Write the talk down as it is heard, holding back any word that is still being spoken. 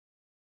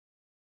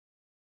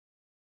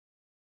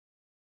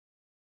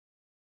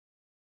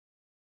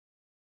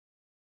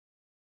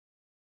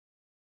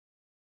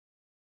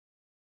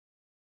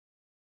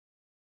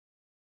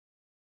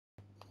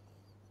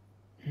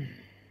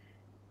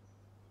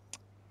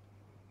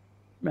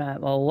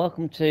Right, well,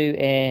 welcome to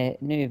a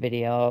new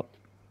video.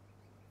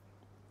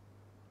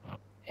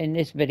 In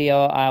this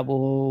video, I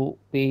will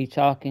be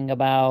talking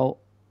about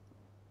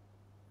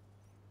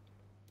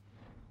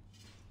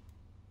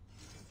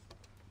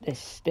this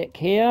stick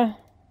here.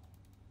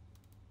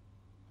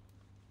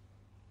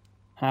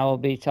 I will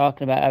be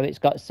talking about how it's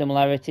got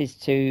similarities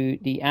to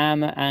the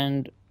armor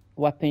and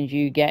weapons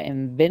you get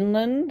in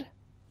Vinland,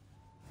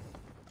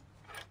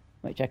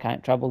 which I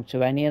can't travel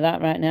to any of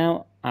that right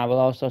now. I will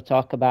also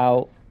talk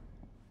about,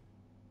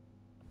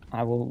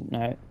 how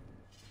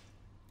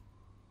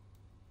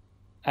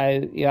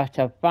you have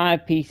to have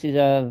 5 pieces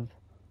of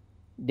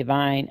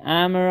divine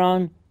armor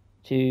on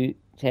to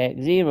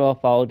take 0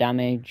 fall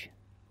damage,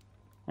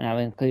 and I'll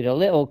include a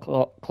little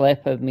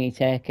clip of me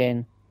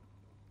taking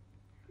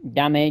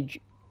damage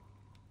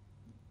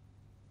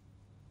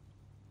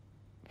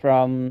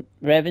from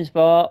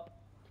Ravensthorpe.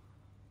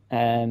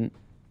 I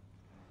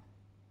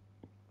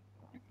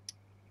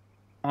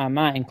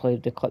might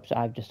include the clips that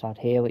I've just had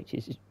here, which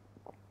is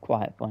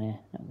quite funny,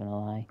 not gonna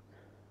lie.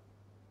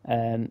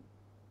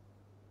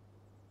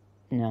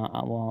 No,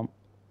 I won't.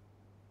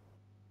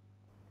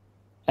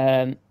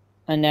 And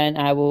then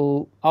I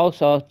will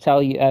also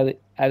tell you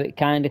how it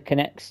kind of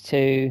connects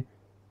to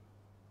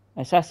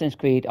Assassin's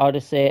Creed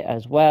Odyssey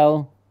as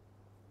well.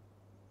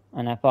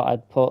 And I thought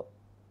I'd put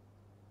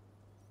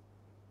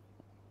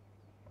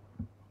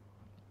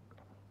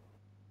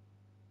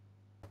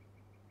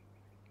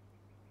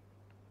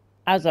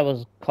as I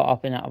was cut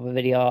off in that other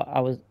video,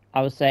 I was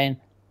saying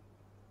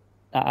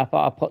that I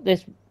thought I'd put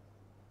this.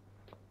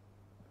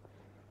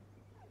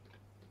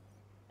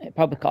 It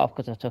probably cut off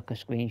because I took a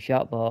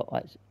screenshot, but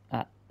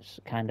that's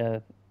kind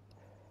of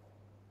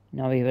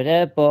not even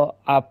there. But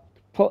I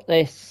put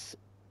this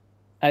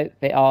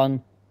outfit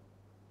on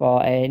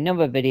for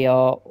another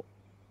video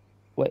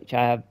which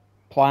I have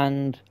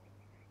planned.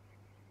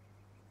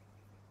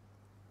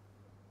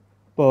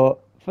 But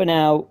for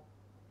now,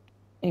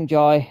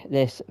 enjoy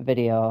this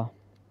video.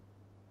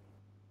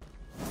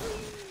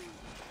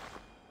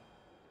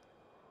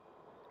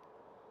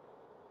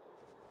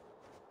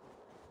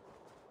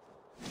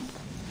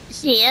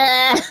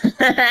 Yeah.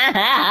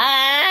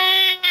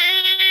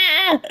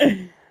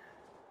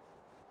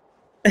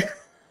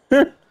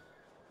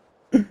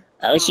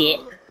 Oh shit.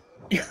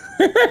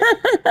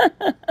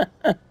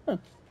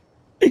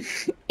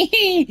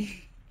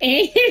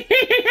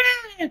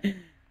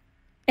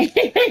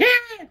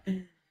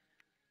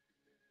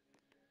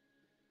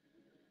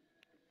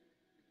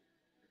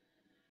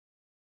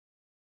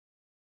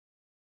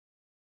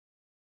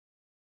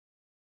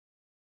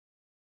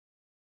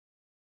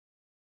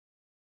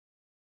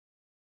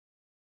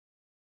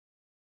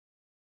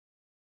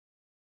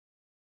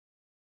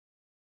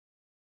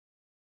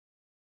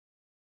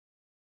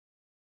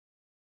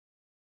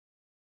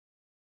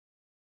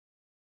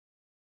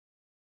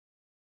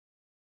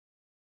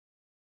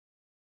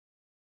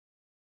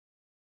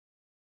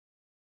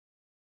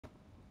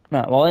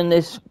 Right, well, in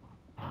this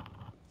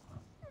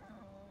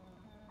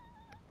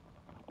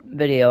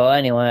video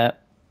anyway,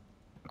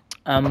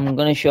 I'm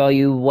going to show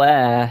you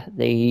where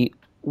the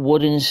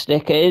wooden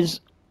stick is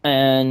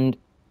and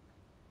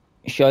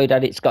show you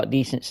that it's got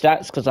decent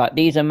stats, because like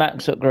these are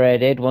max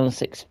upgraded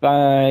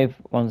 165,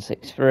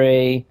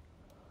 163.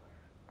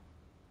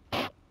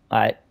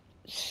 Like,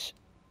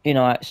 you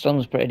know, like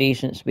stun's pretty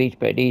decent, speed's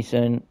pretty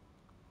decent,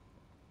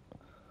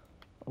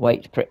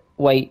 weight's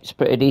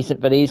pretty decent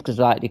for these because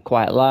like they're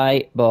quite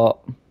light. But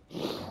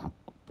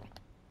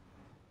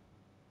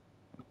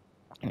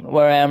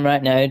where I am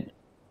right now,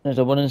 there's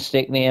a wooden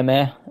stick near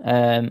me,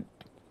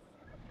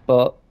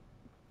 but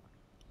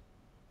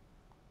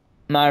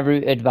my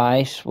route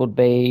advice would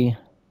be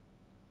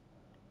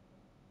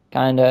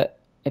kind of,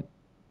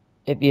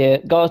 if you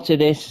go to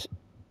this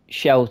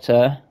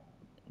shelter,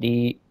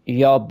 the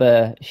Yob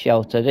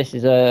shelter. This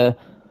is a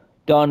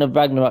Dawn of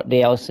Ragnarok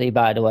DLC,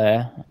 by the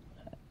way,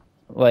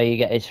 where you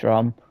get this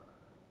from.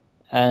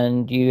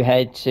 And you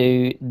head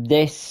to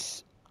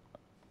this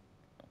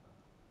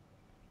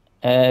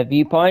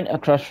viewpoint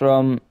across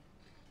from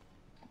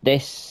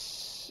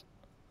this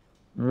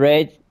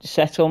red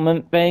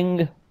settlement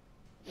thing.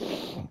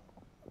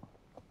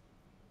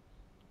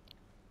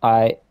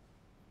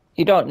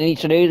 You don't need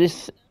to do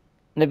this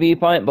in the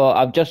viewpoint, but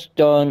I've just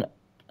done.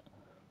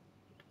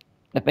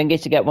 The thing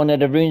is to get one of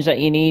the runes that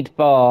you need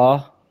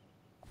for.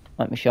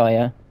 Let me show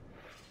you.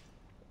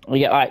 You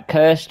get like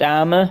cursed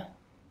armor.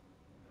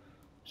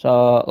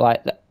 So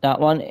like that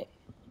one.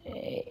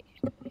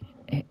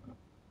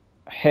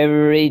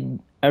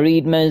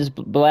 Haridma's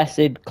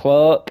blessed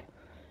cloak.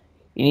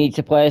 You need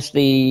to place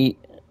the.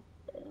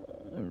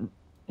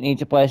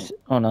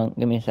 Hold on,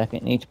 give me a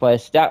second. You need to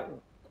place that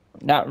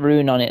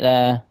rune on it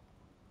there.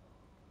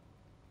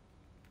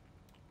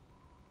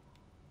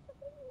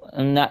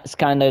 And that's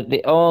kind of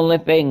the only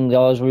thing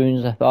those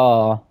runes are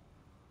for.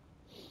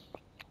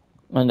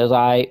 And there's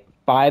like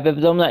 5 of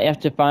them that you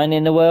have to find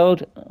in the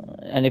world.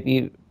 And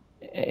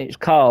it's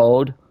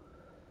called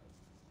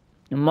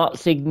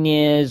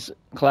Motsignir's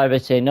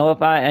Clarity.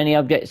 Nullify any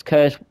objects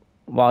cursed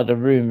while the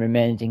rune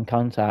remains in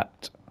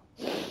contact.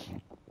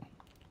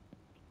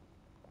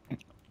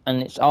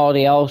 And it's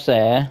already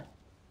also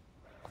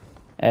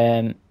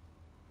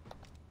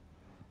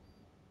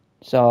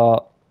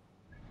so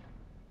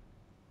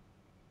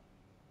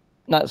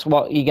that's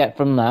what you get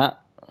from that.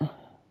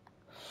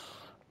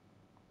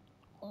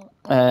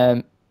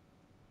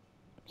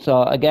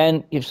 So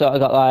again, you've sort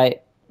of got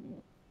like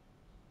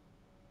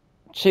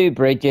two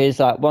bridges,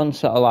 like one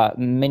sort of like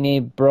mini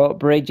broad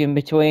bridge in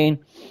between.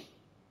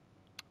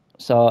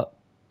 So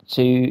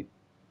to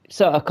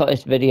sort of cut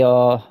this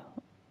video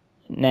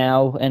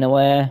now in a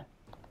way,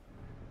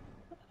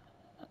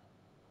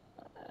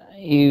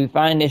 you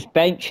find this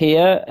bench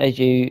here as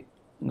you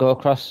go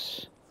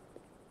across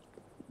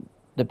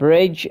the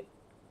bridge,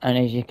 and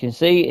as you can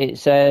see it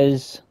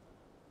says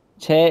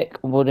take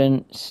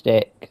wooden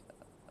stick.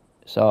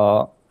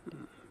 So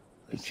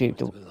cheap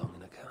to belong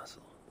in a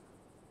castle.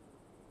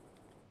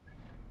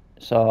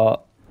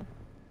 So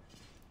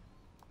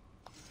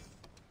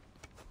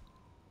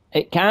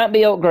it can't be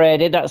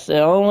upgraded. That's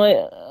the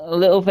only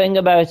little thing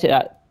about it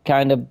that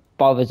kind of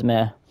bothers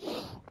me.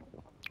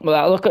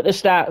 Well, look at the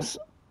stats.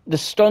 The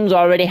stun's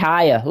already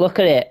higher. Look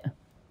at it.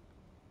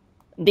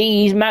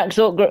 These max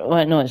upgrade.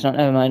 Wait, no, it's not.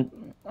 Never mind.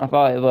 I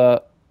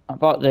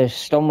thought the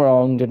stun were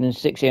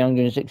 160,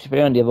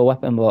 163 on the other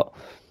weapon, but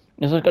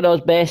just look at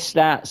those base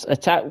stats.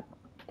 Attack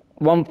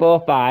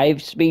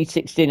 145, speed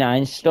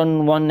 69,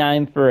 stun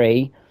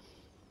 193.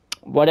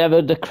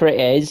 Whatever the crit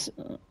is,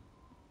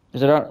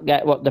 because I don't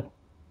get what the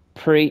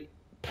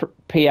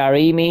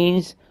PRE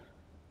means.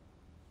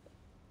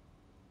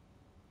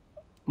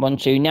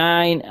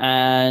 129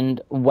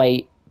 and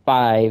weight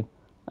 5.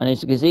 And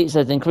as you can see, it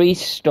says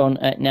increase stun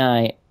at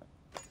night.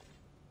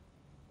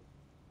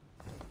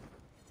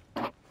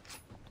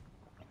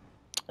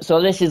 So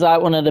this is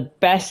like one of the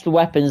best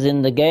weapons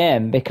in the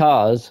game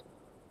because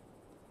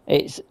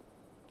it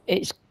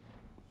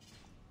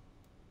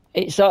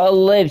sort of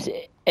lives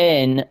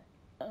in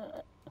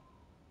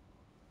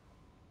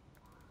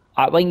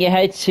like when you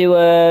head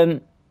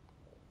to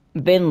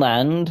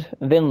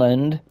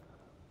Vinland,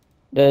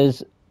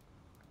 there's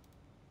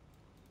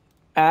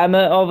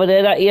armor over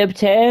there that you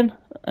obtain,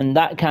 and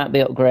that can't be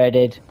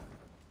upgraded.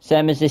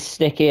 Same as this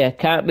stick here,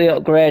 can't be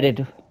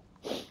upgraded.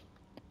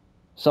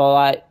 So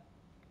like,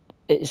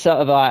 it's sort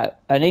of like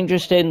an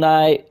interesting,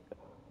 like,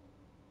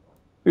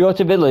 you go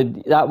to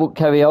Vinland, that won't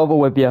carry over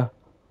with you.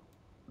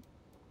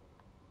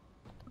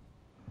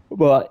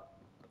 But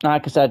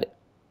like I said,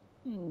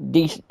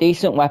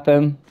 decent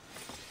weapon.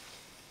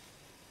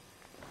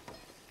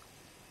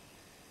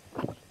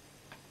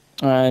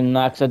 And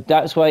like I said,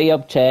 that's where you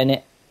obtain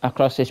it,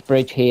 across this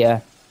bridge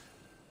here.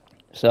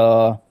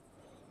 So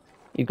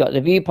you've got the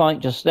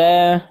viewpoint just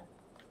there,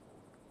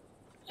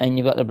 and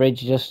you've got the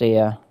bridge just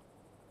here.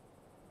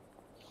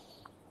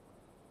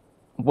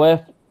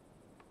 Worth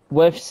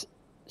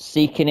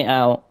seeking it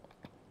out.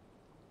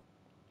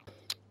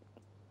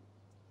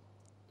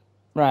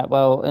 Right,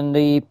 well, in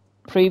the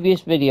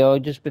previous video,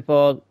 just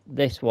before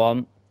this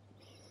one,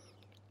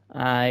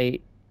 I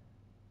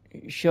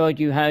showed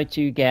you how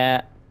to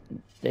get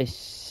this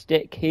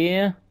stick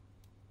here.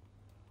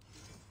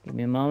 Give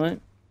me a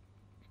moment.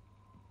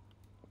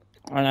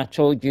 And I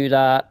told you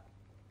that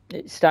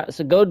its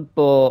stats are good,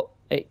 but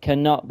it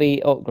cannot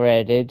be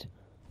upgraded.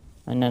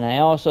 And then I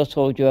also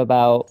told you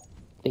about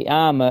the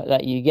armor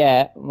that you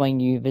get when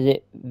you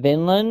visit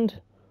Vinland,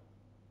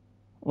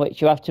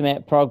 which you have to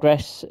make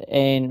progress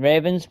in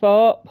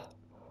Ravensport.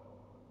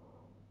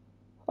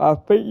 I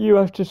think you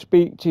have to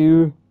speak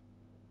to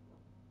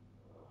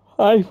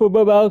Hypham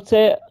about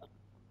it.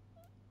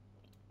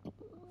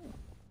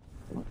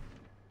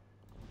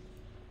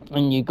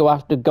 And you go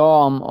after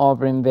Gorm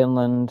over in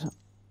Vinland.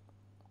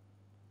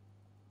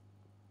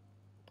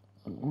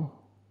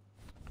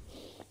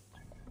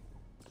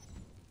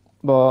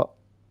 But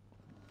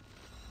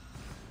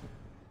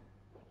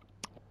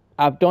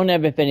I've done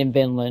everything in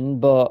Vinland,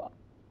 but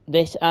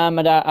this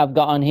armor that I've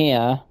got on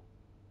here,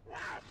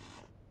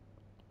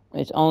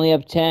 it's only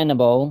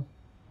obtainable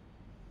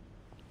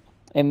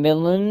in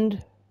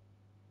Vinland.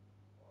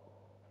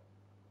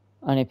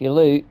 And if you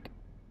look,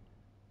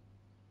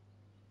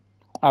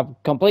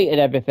 I've completed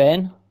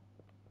everything.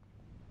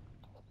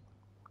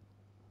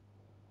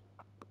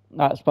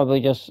 That's probably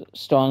just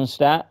stone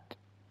stack.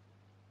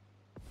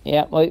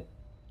 Yeah, look,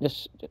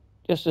 just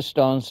a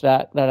stone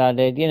stack that I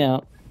did, you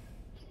know.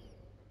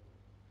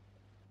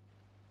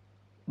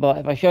 But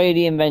if I show you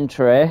the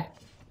inventory,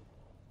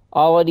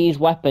 all of these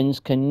weapons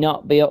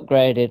cannot be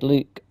upgraded.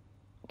 Look,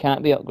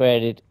 can't be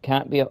upgraded,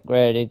 can't be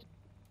upgraded.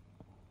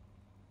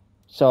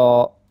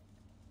 So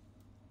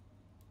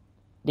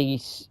the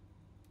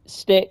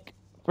stick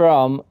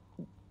from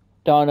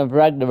Dawn of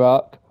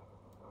Ragnarok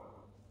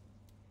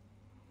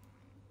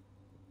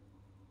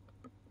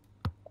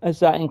has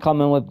that in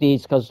common with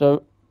these, because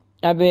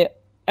every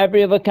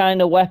other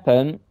kind of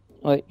weapon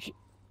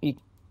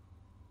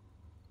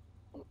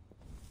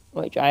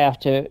which I have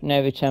to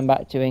now return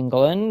back to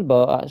England,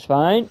 but that's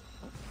fine.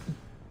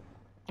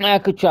 I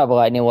could travel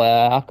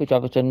anywhere. I could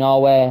travel to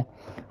Norway,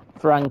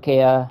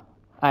 Francia,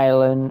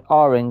 Ireland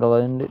or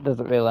England, it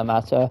doesn't really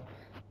matter.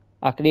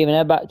 I could even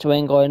head back to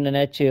England and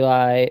head to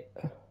like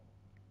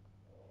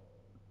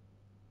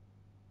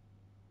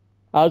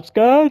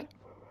Asgard.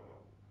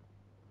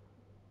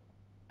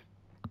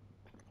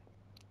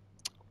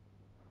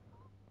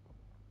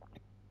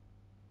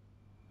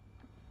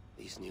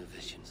 These new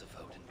visions of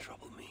Odin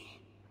trouble me.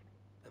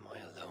 Am I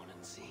alone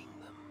in seeing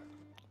them?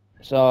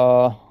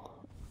 So,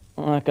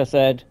 like I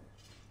said,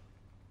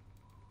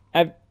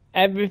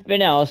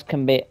 everything else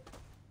can be.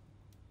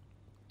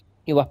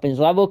 Your weapons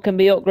level can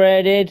be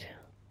upgraded.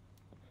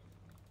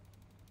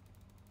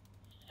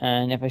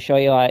 And if I show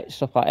you like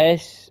stuff like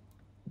this,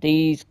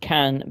 these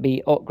can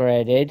be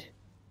upgraded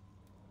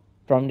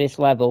from this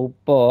level,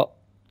 but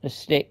the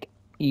stick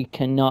you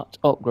cannot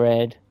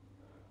upgrade.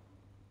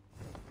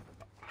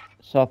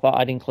 So I thought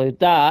I'd include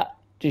that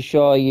to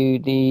show you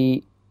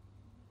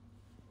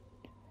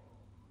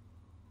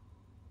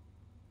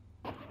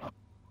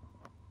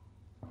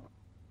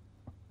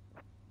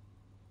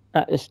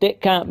that the stick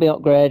can't be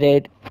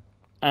upgraded,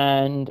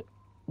 and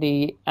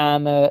the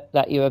armour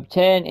that you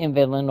obtain in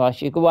Vinland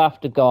whilst you go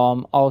after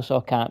Gorm also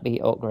can't be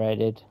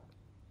upgraded.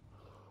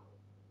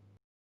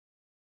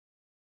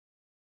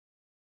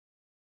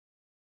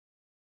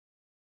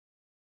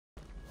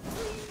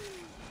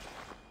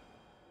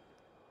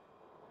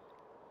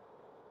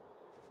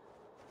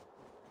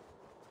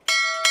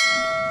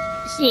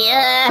 See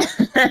ya.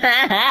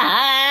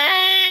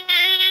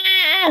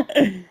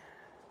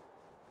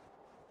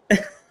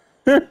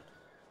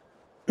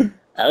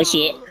 Oh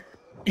shit.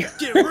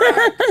 Get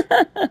wrecked!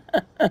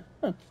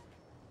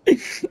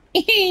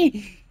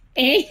 Yay.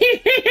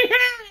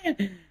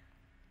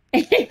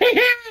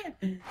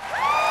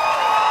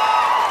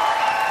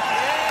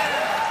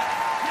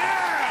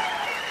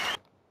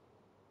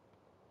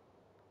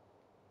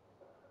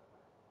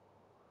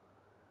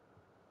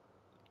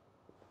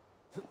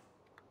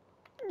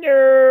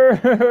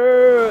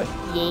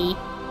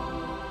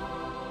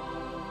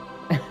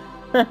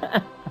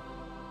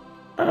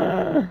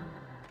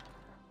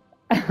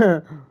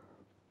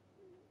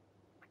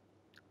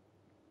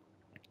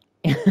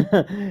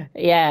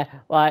 Yeah,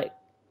 like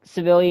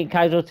civilian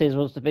casualties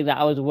was the thing that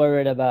I was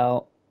worried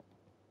about.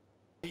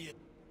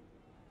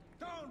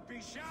 Don't be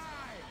shy!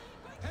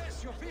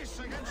 Test your fists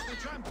against the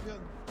champion!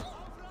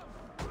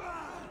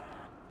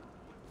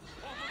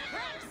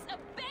 Perhaps a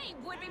babe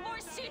would be more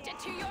suited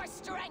to your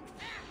strength.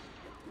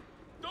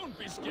 Don't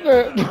be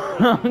scared!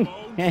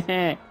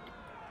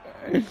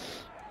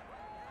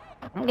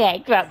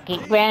 Okay, drop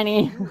kick,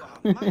 Granny. You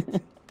are mighty.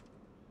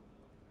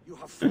 You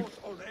have fought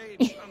old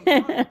age and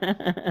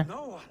blood.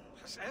 No one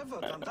has ever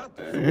done that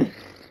before.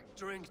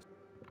 Drink.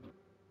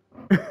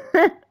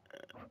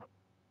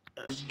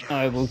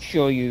 I will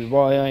show you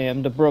why I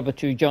am the brother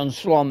to John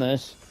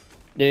Slomas.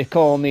 They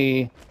call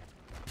me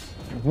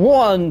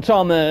One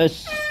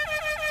Thomas.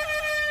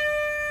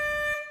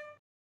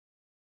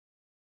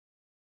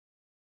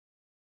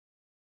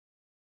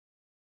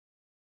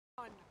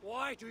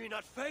 Why do you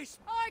not face?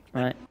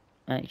 Right,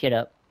 shut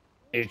up.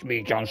 It's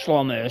me, John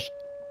Slomas.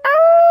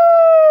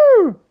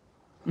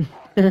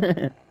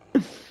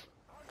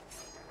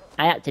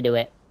 I had to do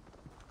it.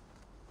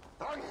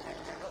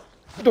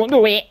 Don't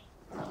do it.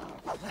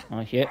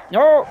 Oh shit.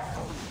 No!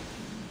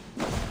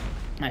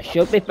 I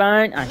should be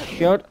fine. I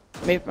should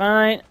be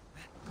fine.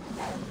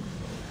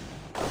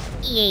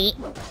 Yay.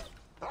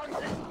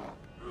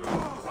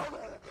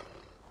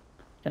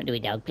 Don't do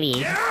it, dog,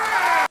 please.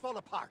 Fall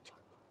apart.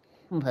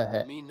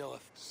 Me know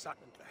if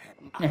something to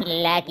happen.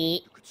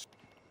 Lucky.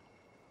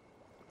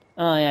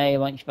 Oh yeah, he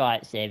wants to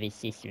fight save his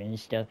sister and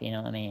stuff, you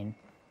know what I mean?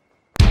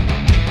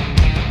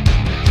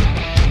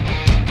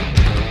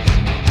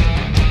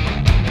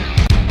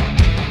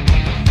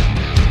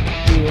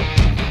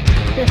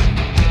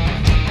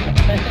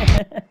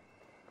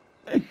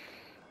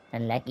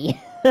 Unlucky.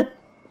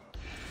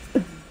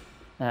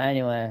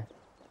 Anyway,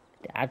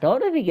 I don't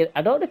know if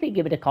he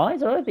give it a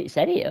coins. I don't know if it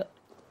said it.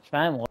 It's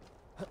fine.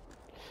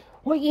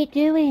 What are you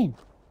doing?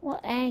 What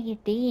are you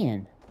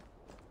doing?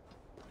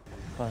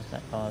 Of course,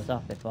 that goes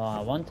off before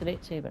I wanted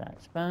it to, but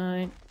that's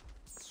fine.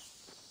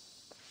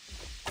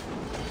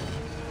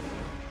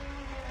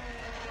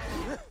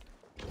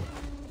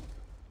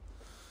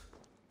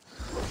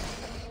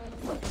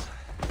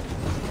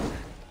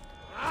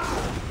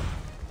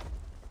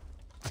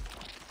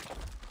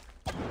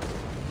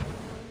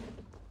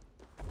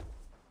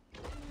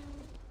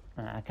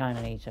 I kind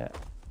of need to.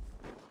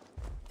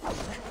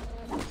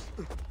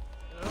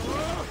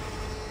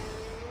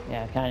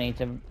 Yeah, I kind of need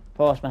to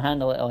force my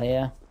hand a little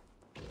here.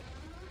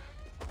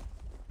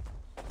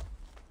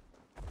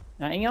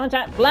 Right, in your own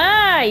time.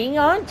 Fly! In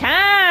your own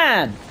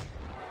time!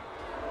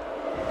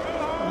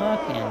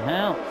 Fucking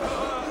hell.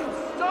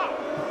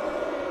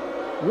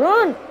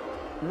 Run!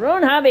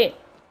 Run, Habit!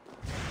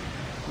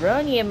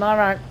 Run, you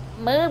moron.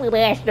 Move,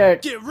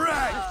 bastard! Get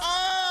wrecked!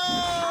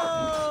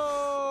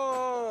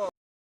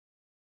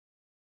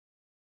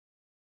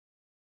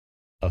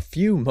 A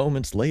few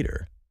moments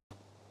later.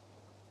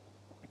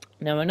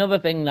 Now, another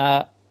thing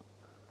that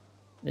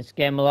this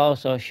game will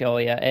also show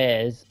you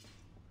is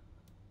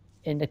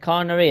in the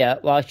corner here,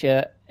 whilst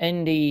you're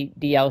in the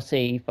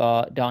DLC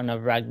for Dawn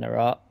of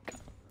Ragnarok,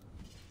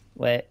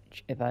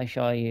 which, if I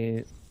show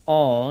you,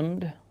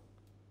 owned.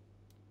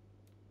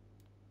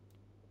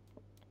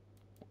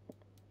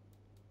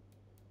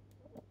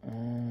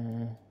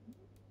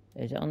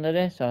 Is it under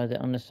this or is it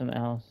under something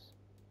else?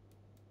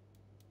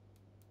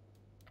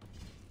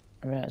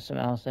 I read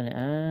something else in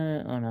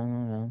it. Oh no,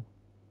 hold on.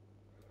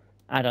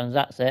 Add-ons,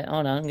 that's it.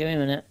 Hold on, give me a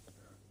minute.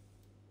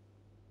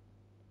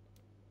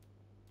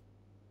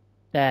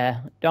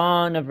 There,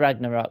 Dawn of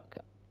Ragnarok.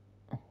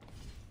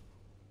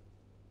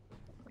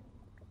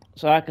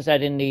 So like I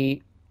said,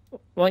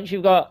 once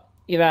you've got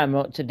your armor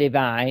up to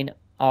divine,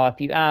 or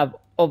if you have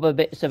other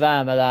bits of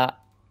armor that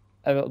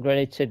are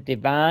upgraded to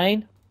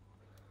divine,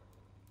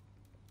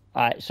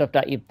 like stuff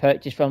that you've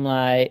purchased from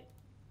like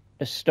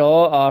the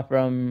store or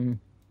from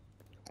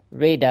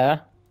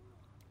Reader,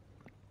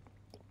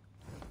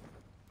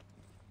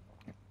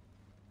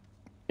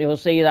 you'll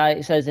see that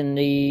it says in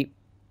the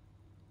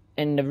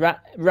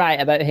right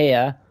about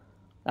here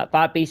that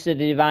 5 pieces of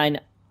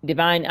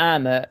divine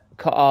armor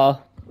cut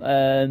off.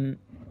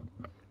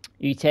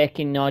 You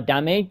taking no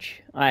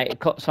damage. It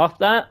cuts off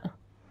that.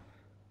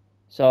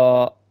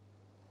 So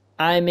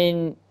I'm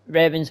in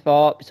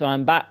Ravensthorpe, so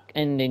I'm back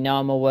in the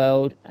normal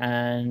world,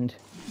 and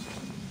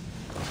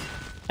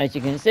as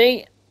you can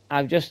see,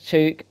 I've just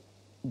took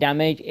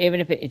damage. Even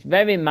if it's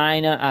very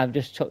minor, I've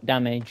just took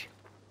damage.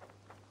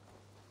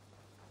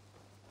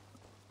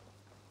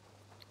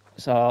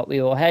 So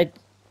we will head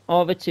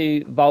over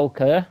to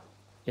Volker,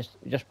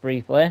 just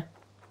briefly.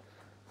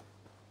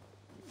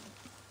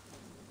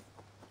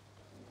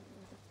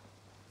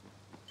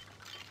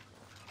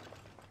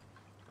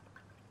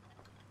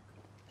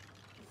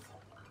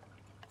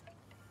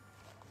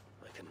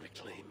 I can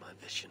reclaim my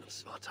vision of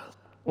Svartalf.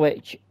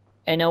 Which,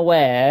 in a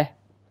way,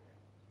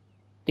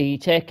 the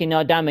taking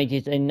no damage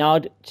is a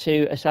nod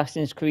to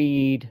Assassin's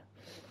Creed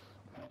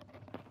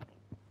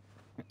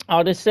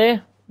Odyssey,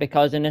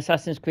 because in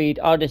Assassin's Creed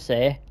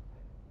Odyssey,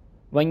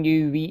 when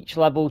you reach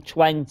level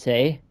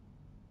 20,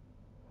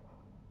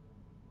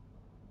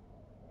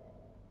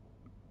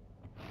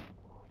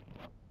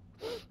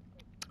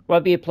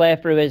 whether you play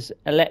through as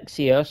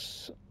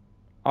Alexios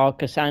or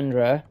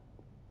Cassandra,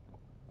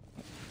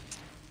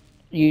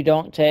 you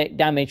don't take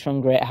damage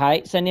from great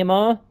heights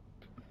anymore.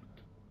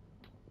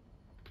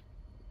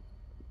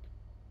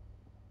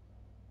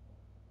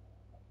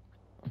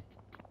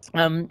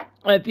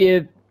 If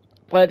you've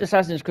played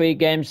Assassin's Creed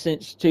games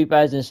since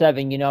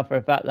 2007, you know for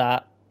a fact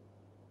that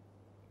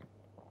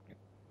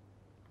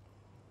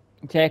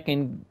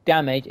taking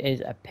damage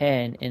is a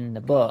pain in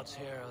the butt.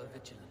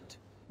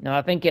 Now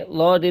I think it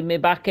loaded me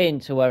back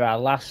into where I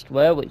last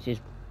were, which is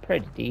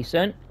pretty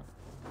decent.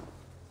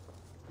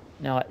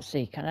 Now let's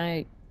see, can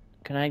I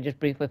just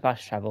briefly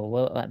fast travel?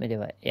 Will it let me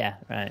do it? Yeah,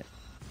 right.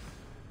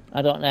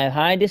 I don't know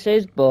how high this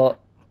is, but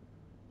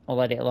I'll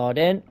let it load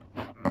in,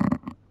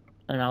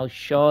 and I'll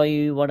show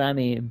you what I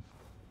mean.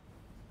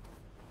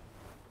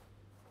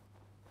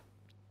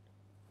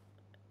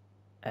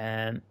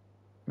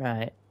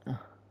 Right.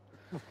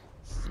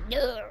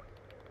 No.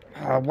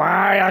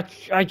 Why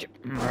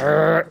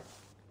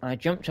I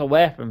jumped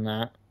away from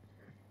that.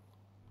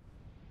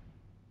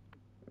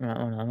 Right,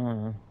 hold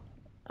on.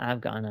 I've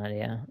got an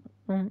idea.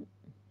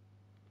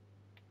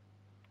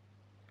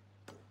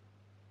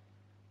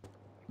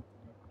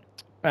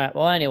 Right,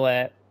 well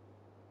anyway,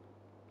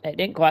 it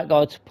didn't quite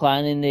go to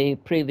plan in the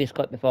previous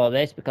clip before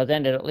this, because I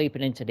ended up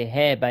leaping into the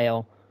hay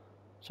bale.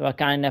 So I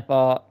kind of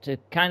thought to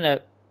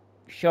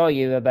show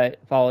you about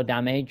fall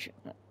damage,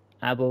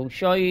 I will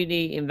show you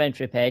the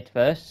inventory page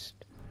first.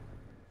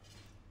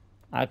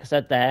 Like I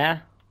said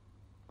there,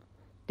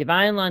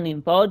 divine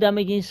landing fall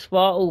damage in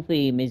Svartalf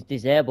theme is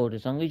disabled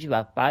as long as you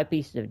have 5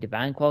 pieces of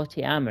divine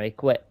quality armor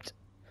equipped.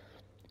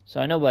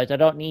 So in other words, I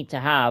don't need to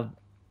have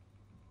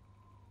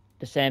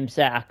the same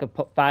set. I could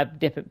put 5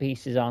 different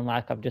pieces on,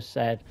 like I've just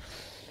said.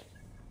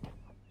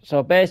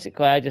 So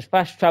basically, I just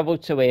fast travel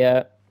to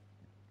here,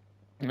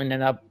 and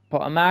then I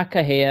put a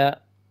marker here,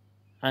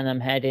 and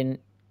I'm heading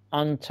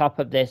on top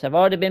of this. I've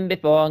already been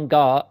before and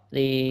got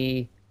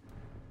the...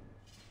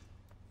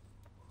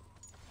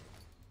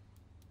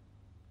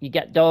 You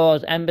get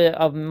those Ember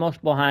of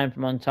Muspelheim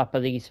from on top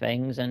of these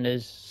things, and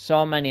there's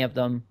so many of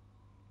them.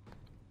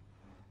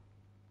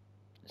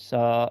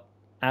 So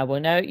I will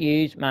now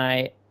use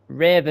my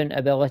Raven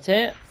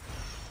ability.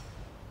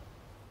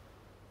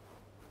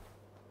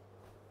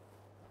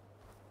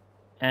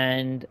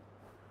 And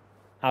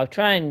I'll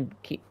try and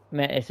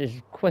make this as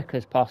quick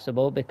as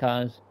possible,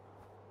 because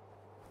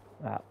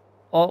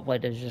hopefully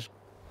there's just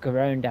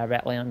ground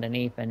directly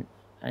underneath and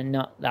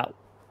not that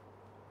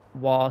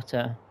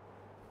water.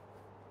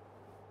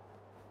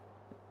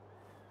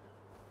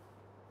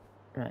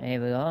 Right,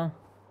 here we go.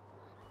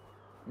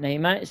 Now you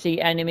might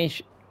see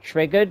enemies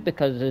triggered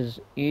because there's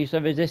use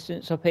of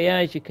resistance up here.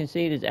 As you can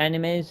see, there's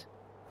enemies.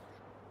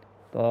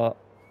 But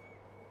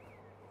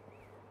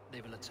They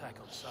will attack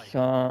on sight.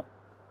 so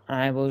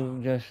I will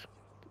just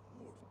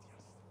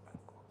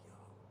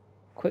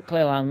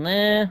quickly land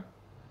there.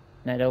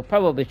 Now they'll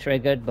probably be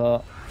triggered,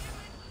 but...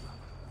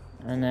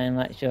 And then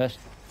let's just...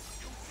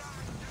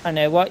 And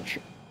now watch...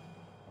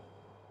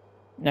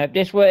 Now if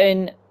this were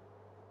in...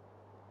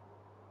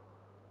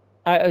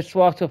 Out of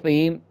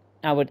Svartalfheim,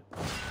 I would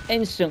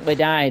instantly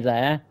die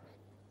there.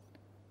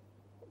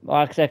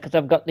 Like I said, because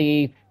I've got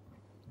the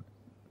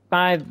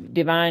 5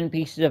 divine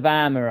pieces of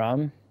armour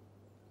on,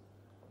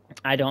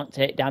 I don't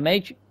take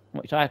damage.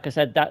 Which, like I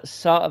said, that's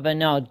sort of a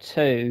nod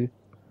to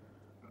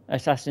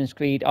Assassin's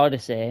Creed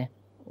Odyssey,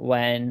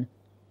 when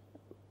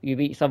you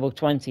reach level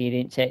 20, you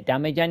didn't take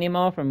damage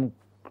anymore from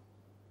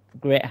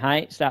great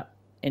heights that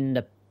in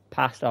the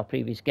past or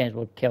previous games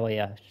would kill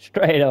you,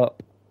 straight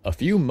up. A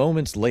few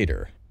moments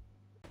later.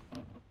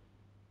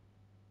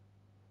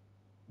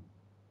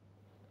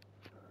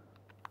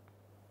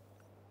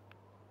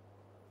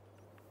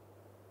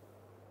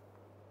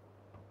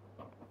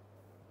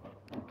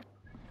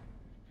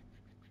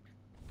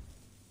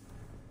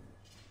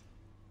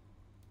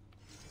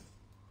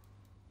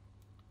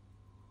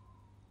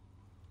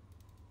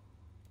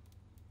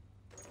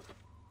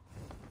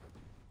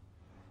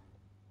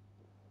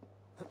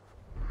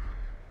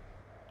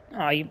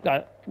 Oh, you've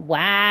got...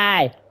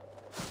 Why?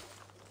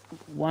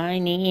 Why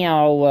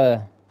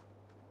now?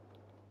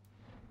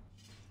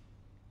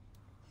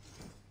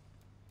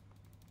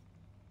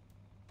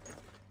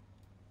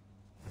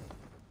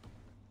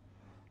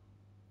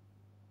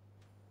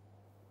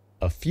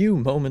 A few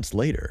moments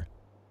later.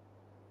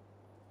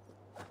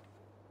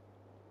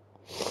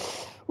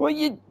 What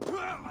you...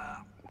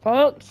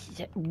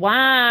 Folks,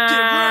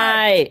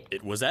 why?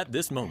 It was at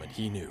this moment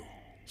he knew.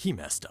 He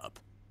messed up.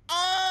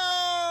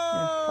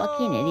 You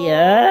fucking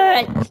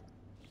idiot!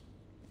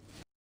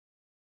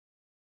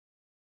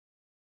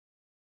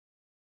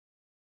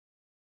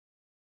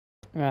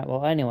 Right,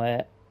 well,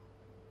 anyway,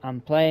 I'm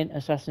playing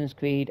Assassin's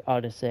Creed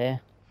Odyssey.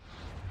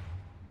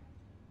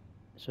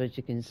 So as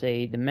you can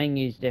see, the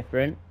menu's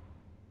different.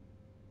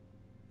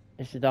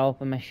 This is all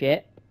for my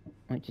ship,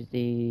 which is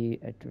the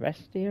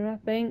address here, I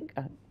think.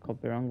 I could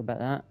be wrong about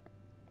that.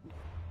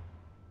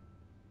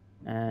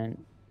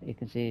 And you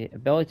can see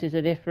abilities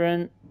are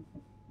different.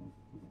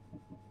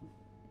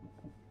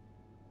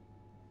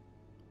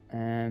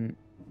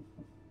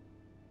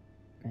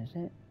 Is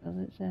it? Does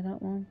it say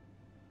that one?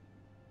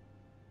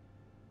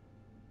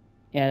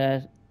 Yeah,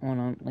 there's one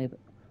on leave it.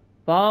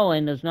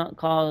 Falling does not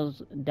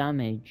cause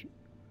damage.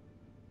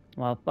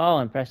 While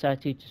falling, press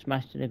R2 to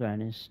smash to the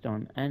ground and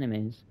stun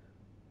enemies.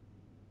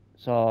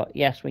 So,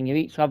 yes, when you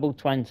reach level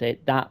 20,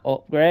 that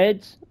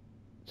upgrades.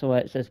 So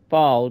where it says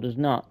fall does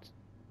not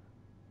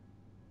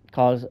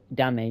cause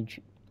damage.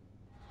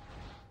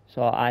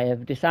 So I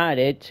have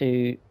decided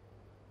to...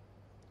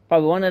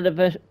 Probably one of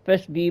the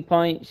first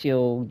viewpoints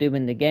you'll do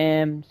in the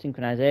game,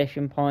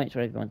 synchronization points,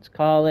 whatever you want to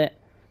call it,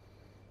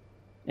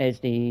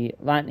 is the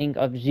Lightning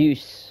of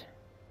Zeus.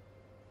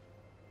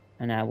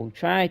 And I will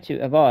try to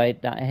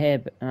avoid that hay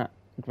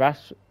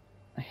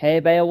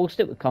bale. We'll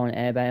stick with calling it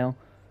hay bale,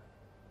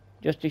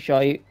 just to show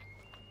you.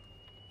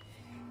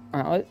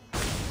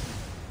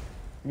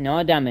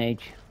 No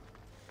damage.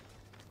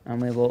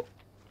 And we will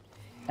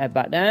head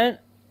back down.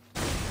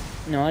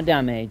 No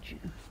damage.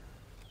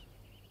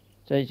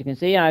 So as you can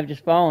see, I've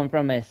just fallen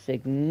from a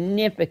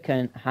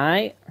significant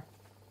height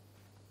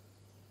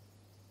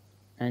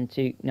and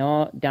took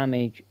no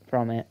damage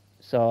from it.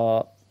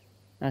 So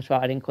that's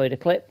why I'd include a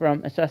clip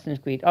from Assassin's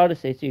Creed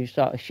Odyssey to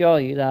sort of show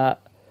you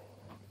that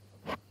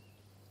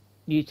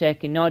you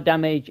taking no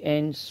damage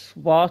in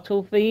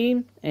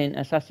Svartalfheim in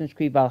Assassin's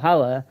Creed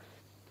Valhalla,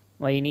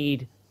 where you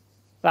need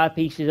 5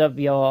 pieces of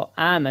your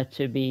armour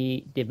to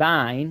be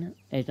divine,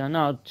 is a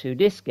nod to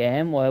this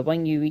game, where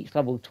when you reach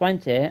level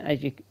 20,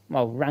 as you,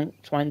 well, rank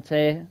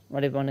 20,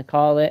 whatever you want to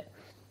call it,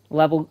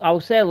 I'll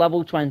say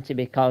level 20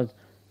 because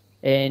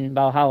in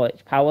Valhalla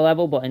it's power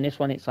level, but in this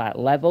one it's like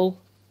level,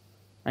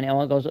 and it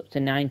only goes up to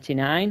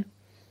 99.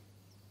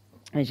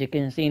 As you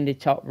can see in the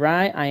top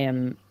right, I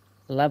am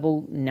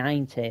level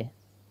 90,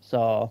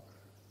 so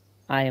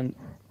I am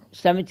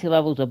 70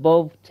 levels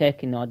above,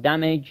 taking no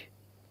damage.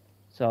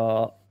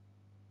 So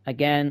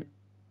again,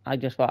 I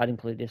just thought I'd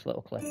include this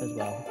little clip as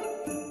well.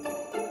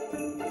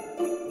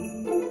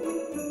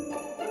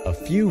 A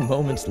few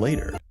moments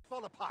later.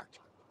 Fall apart.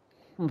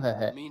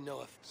 Me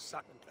know if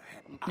something to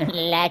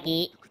happen.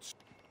 Lucky.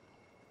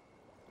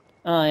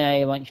 Oh yeah,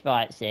 he wants to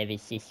fight save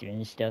his sister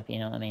and stuff, you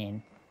know what I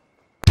mean?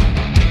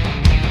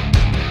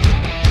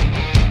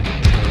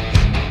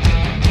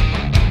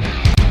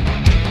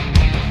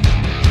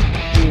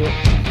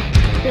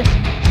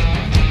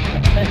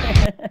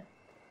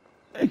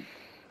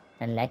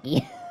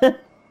 Unlucky.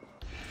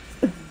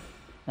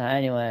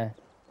 Anyway,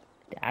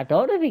 I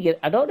don't know if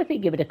he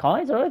give it a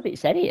coins. I don't know if it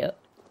said it.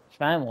 It's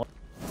fine. What?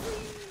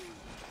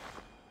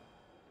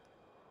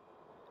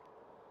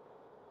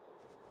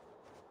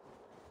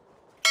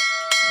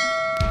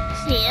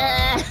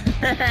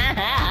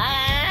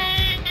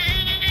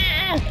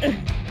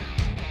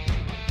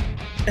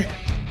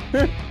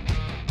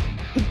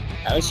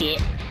 Oh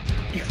shit.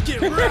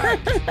 Get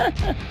wrecked!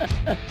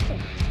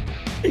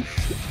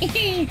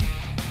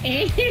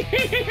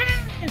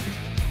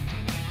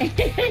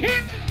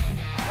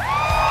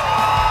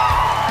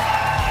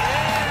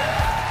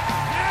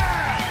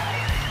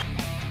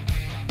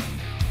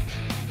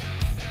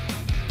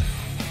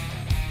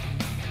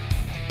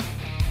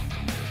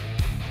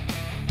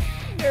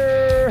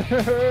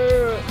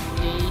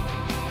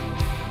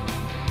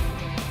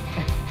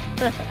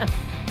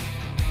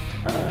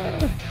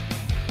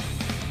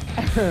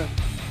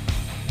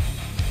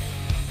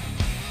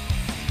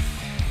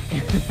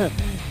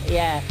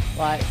 Yeah,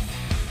 like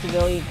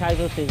civilian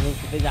casualties was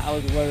the thing that I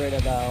was worried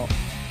about.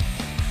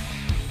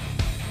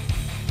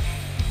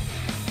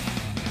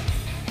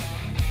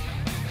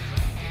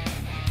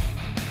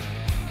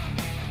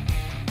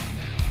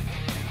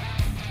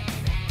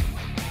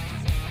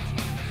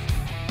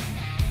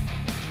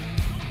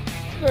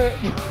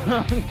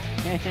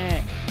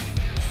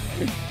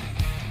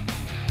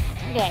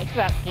 Get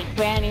fucking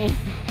granny.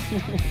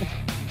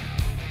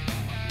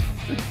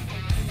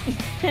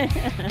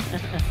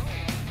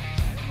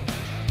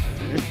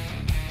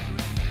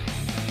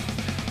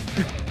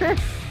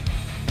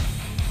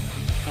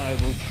 I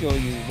will show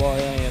you why I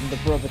am the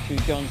brother to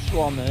John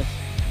Swammers.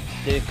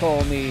 They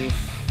call me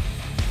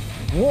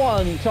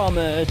One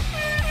Thomas.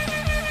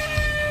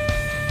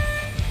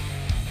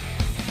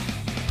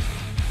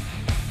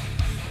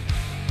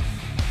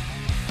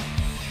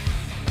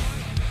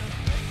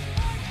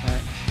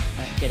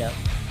 Right, get up.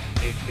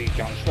 It's me,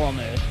 John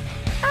Swammers.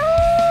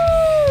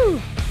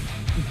 Oh!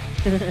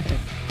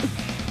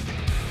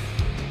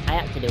 I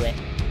have to do it.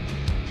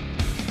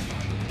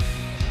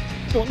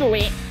 Don't do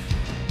it.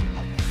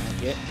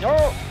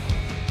 No!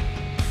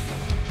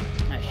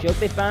 I should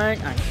be fine.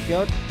 I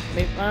should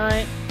be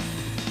fine.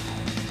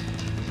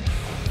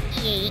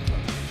 Yeet.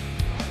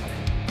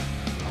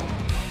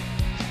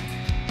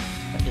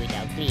 Don't do it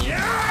now, please.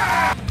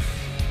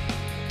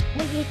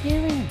 What are you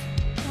doing?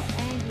 What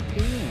are you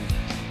doing?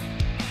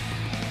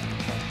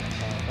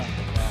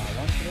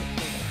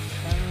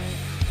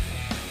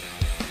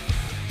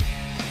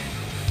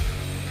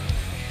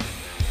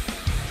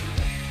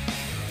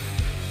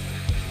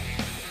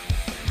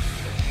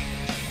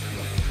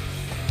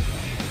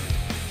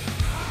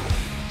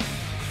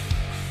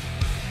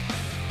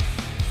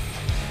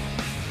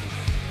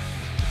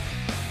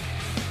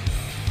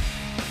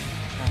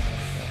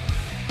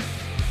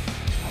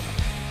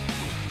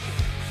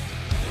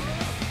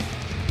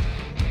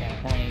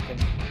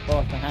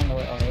 Force to handle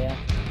it over here.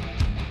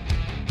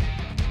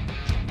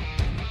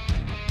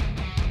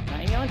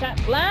 Right, you're on time.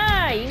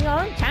 Fly! You're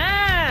on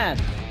time!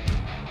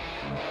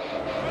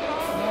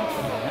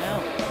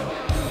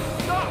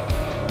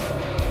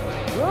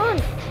 Run!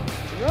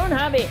 Run,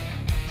 Habit!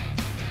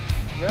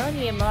 Run,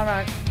 you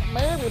moron!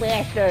 Move,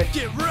 bastard!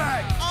 Get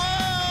right! Oh!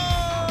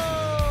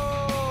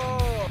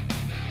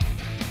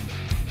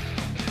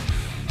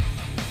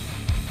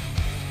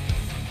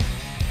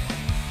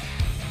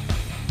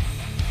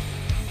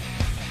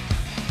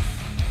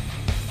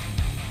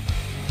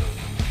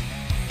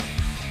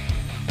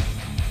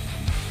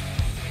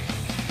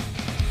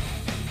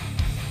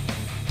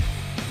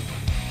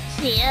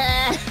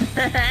 Yeah.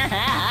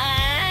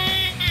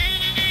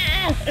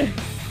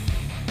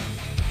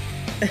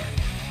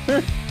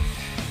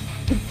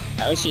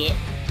 Oh shit.